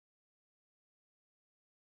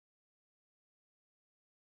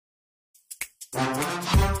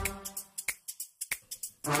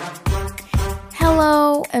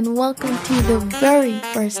Hello, and welcome to the very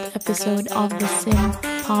first episode of the Sim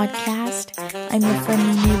podcast. I'm your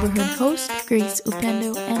friendly neighborhood host, Grace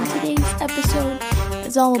Upendo, and today's episode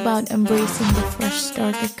is all about embracing the fresh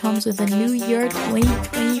start that comes with the new year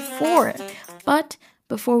 2024. But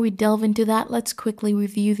before we delve into that, let's quickly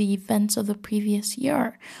review the events of the previous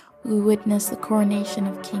year. We witnessed the coronation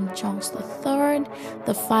of King Charles III,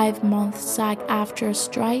 the 5-month SAG-AFTRA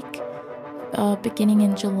strike, beginning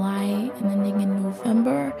in July and ending in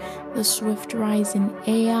November, the swift rise in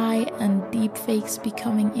AI and deepfakes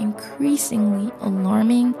becoming increasingly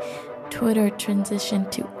alarming, Twitter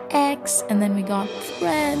transitioned to X, and then we got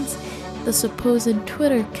Threads, the supposed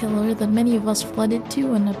Twitter killer that many of us flooded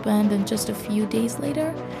to and abandoned just a few days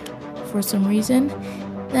later for some reason.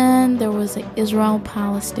 Then there was the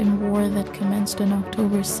Israel-Palestine war that commenced on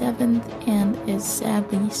October 7th and is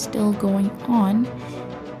sadly still going on.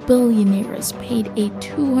 Billionaires paid a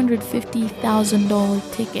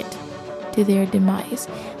 $250,000 ticket to their demise.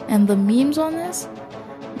 And the memes on this?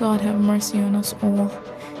 God have mercy on us all.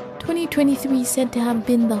 2023 said to have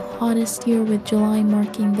been the hottest year, with July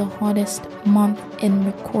marking the hottest month in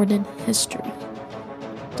recorded history.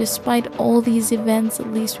 Despite all these events,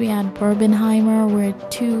 at least we had Barbenheimer, where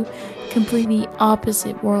two completely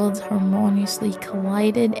opposite worlds harmoniously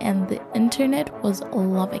collided and the internet was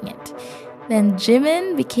loving it. Then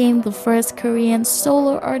Jimin became the first Korean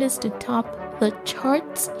solo artist to top the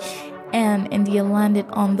charts, and India landed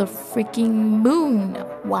on the freaking moon.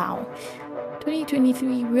 Wow.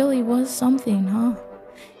 2023 really was something, huh?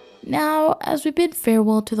 Now, as we bid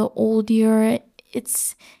farewell to the old year,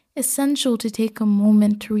 it's essential to take a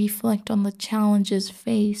moment to reflect on the challenges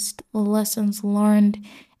faced, the lessons learned,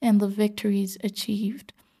 and the victories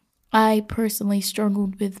achieved. I personally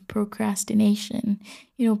struggled with procrastination,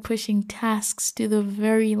 pushing tasks to the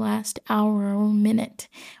very last hour or minute,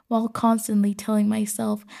 while constantly telling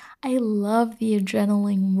myself, I love the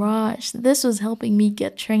adrenaline rush. This was helping me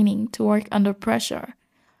get training to work under pressure.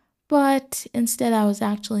 But instead, I was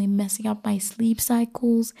actually messing up my sleep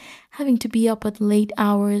cycles, having to be up at late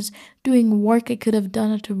hours, doing work I could have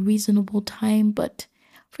done at a reasonable time, but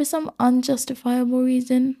for some unjustifiable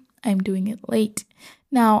reason, I'm doing it late.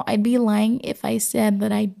 Now, I'd be lying if I said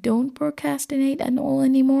that I don't procrastinate at all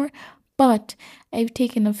anymore, but I've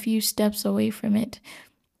taken a few steps away from it.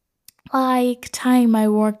 Like tying my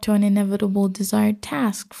work to an inevitable desired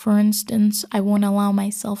task. For instance, I won't allow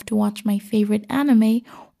myself to watch my favorite anime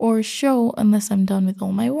or show unless I'm done with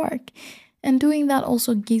all my work. And doing that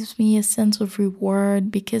also gives me a sense of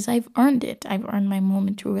reward because I've earned it. I've earned my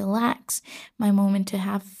moment to relax, my moment to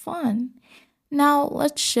have fun. Now,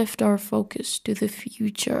 let's shift our focus to the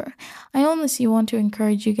future. I honestly want to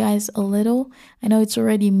encourage you guys a little. I know it's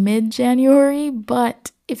already mid-January,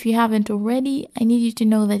 but if you haven't already, I need you to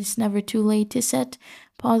know that it's never too late to set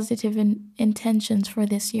positive intentions for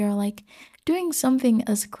this year, like doing something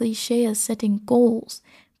as cliche as setting goals,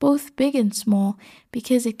 both big and small,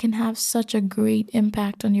 because it can have such a great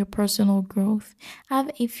impact on your personal growth. I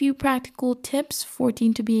have a few practical tips,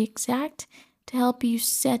 14 to be exact, to help you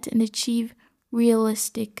set and achieve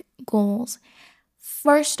realistic goals.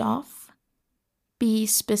 First off, be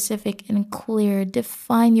specific and clear.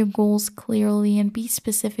 Define your goals clearly and be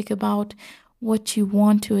specific about what you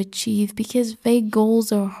want to achieve, because vague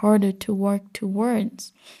goals are harder to work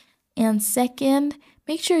towards. And second,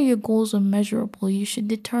 make sure your goals are measurable. You should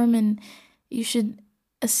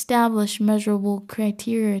establish measurable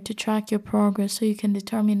criteria to track your progress so you can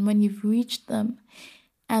determine when you've reached them.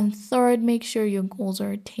 And third, make sure your goals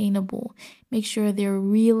are attainable. Make sure they're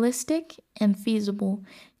realistic and feasible.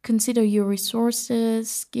 Consider your resources,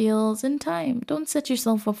 skills, and time. Don't set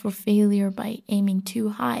yourself up for failure by aiming too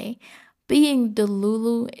high. Being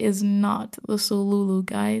Delulu is not the Solulu,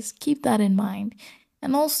 guys. Keep that in mind.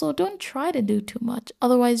 And also, don't try to do too much.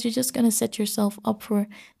 Otherwise, you're just going to set yourself up for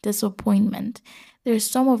disappointment. There's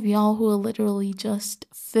some of y'all who are literally just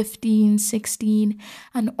 15, 16,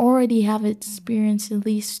 and already have experienced at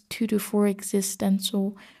least 2 to 4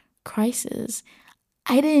 existential crises.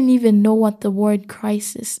 I didn't even know what the word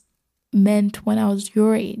crisis meant when I was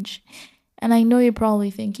your age. And I know you're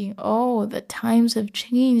probably thinking, oh, the times have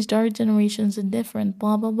changed, our generations are different,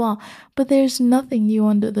 blah, blah, blah. But there's nothing new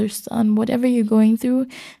under the sun. Whatever you're going through,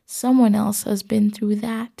 someone else has been through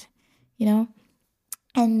that,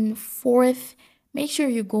 And fourth, make sure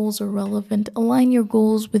your goals are relevant. Align your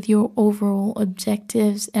goals with your overall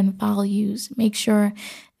objectives and values. Make sure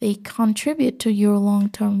they contribute to your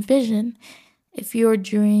long-term vision. If your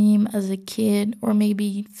dream as a kid or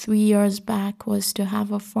maybe 3 years back was to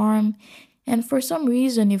have a farm and for some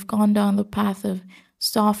reason you've gone down the path of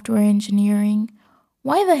software engineering,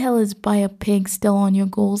 why the hell is buy a pig still on your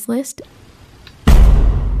goals list?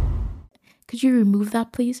 Could you remove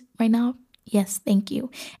that, please, right now? Yes, thank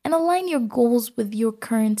you. And align your goals with your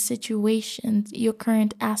current situations, your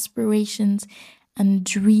current aspirations and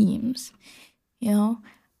dreams.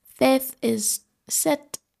 Fifth is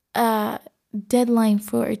set a deadline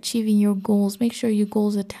for achieving your goals. Make sure your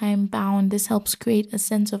goals are time bound. This helps create a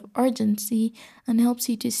sense of urgency and helps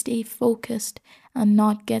you to stay focused and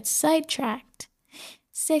not get sidetracked.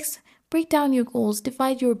 Six, break down your goals.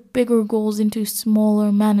 Divide your bigger goals into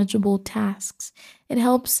smaller, manageable tasks. It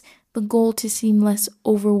helps the goal to seem less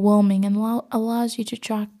overwhelming and allows you to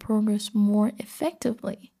track progress more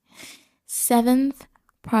effectively. Seventh,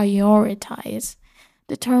 prioritize.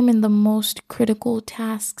 Determine the most critical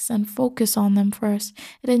tasks and focus on them first.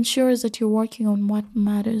 It ensures that you're working on what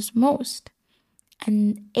matters most.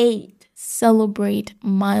 And 8, celebrate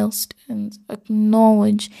milestones.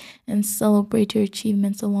 Acknowledge and celebrate your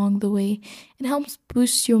achievements along the way. It helps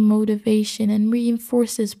boost your motivation and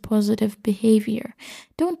reinforces positive behavior.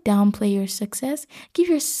 Don't downplay your success. Give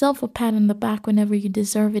yourself a pat on the back whenever you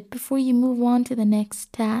deserve it before you move on to the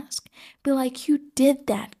next task. Be like, you did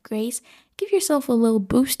that, Grace. Give yourself a little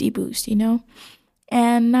boosty boost,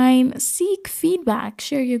 And 9, seek feedback.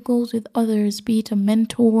 Share your goals with others, be it a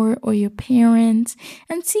mentor or your parents,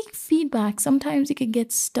 and seek feedback. Sometimes you could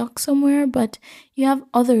get stuck somewhere, but you have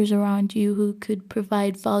others around you who could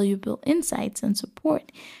provide valuable insights and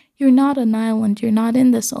support. You're not an island. You're not in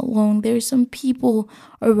this alone. There's some people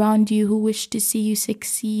around you who wish to see you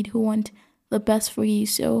succeed, who want the best for you.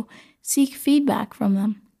 So seek feedback from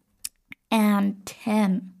them. And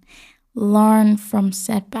 10, learn from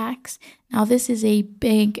setbacks. Now, this is a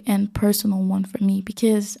big and personal one for me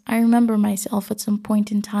because I remember myself at some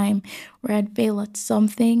point in time where I'd fail at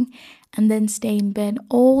something and then stay in bed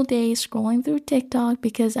all day scrolling through TikTok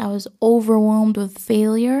because I was overwhelmed with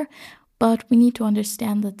failure. But we need to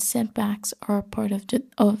understand that setbacks are a part of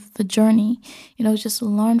the journey. Just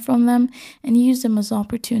learn from them and use them as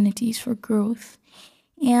opportunities for growth.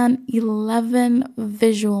 And 11,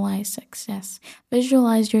 visualize success.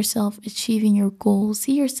 Visualize yourself achieving your goals.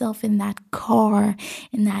 See yourself in that car,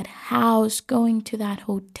 in that house, going to that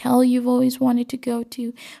hotel you've always wanted to go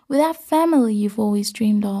to, with that family you've always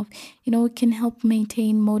dreamed of. It can help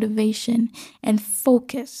maintain motivation and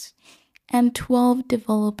focus. And 12,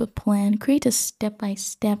 develop a plan. Create a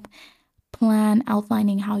step-by-step plan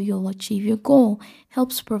outlining how you'll achieve your goal.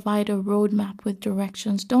 Helps provide a roadmap with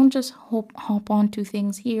directions. Don't just hop onto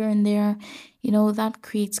things here and there. That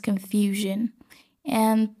creates confusion.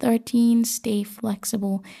 And 13, stay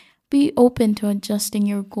flexible. Be open to adjusting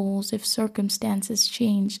your goals if circumstances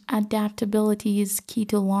change. Adaptability is key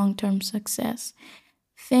to long-term success.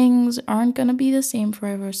 Things aren't going to be the same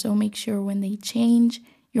forever, so make sure when they change,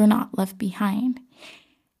 you're not left behind.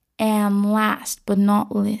 And last but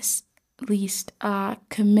not least,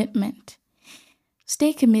 commitment.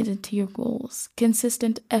 Stay committed to your goals.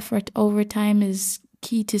 Consistent effort over time is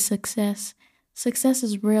key to success. Success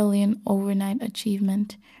is rarely an overnight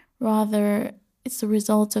achievement. Rather, it's the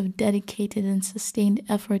result of dedicated and sustained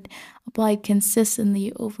effort applied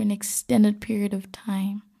consistently over an extended period of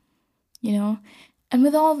time. And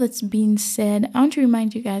with all that's being said, I want to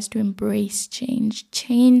remind you guys to embrace change.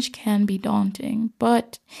 Change can be daunting,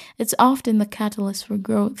 but it's often the catalyst for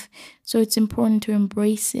growth. So it's important to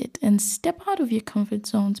embrace it and step out of your comfort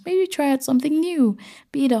zones. Maybe try out something new,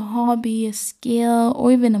 be it a hobby, a skill,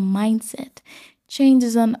 or even a mindset. Change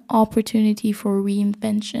is an opportunity for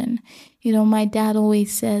reinvention. My dad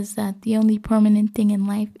always says that the only permanent thing in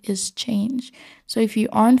life is change. So if you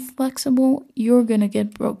aren't flexible, you're going to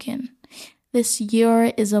get broken. This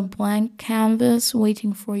year is a blank canvas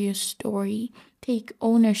waiting for your story. Take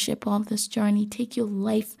ownership of this journey. Take your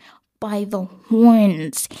life by the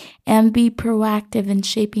horns and be proactive in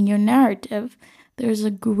shaping your narrative. There's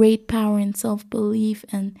a great power in self-belief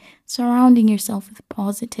and surrounding yourself with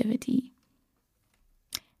positivity.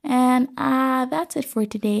 And that's it for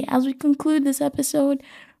today. As we conclude this episode,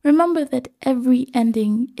 remember that every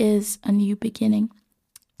ending is a new beginning.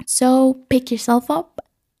 So pick yourself up,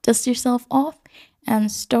 dust yourself off,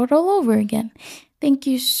 and start all over again. Thank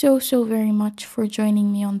you so very much for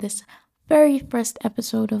joining me on this very first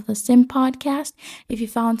episode of the Sim Podcast. If you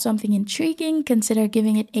found something intriguing, consider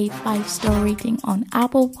giving it a 5-star rating on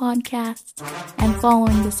Apple Podcasts and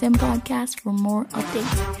following the Sim Podcast for more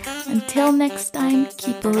updates. Until next time,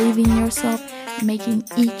 keep believing in yourself and making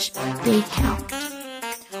each day count.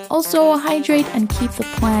 Also, hydrate and keep the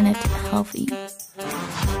planet healthy.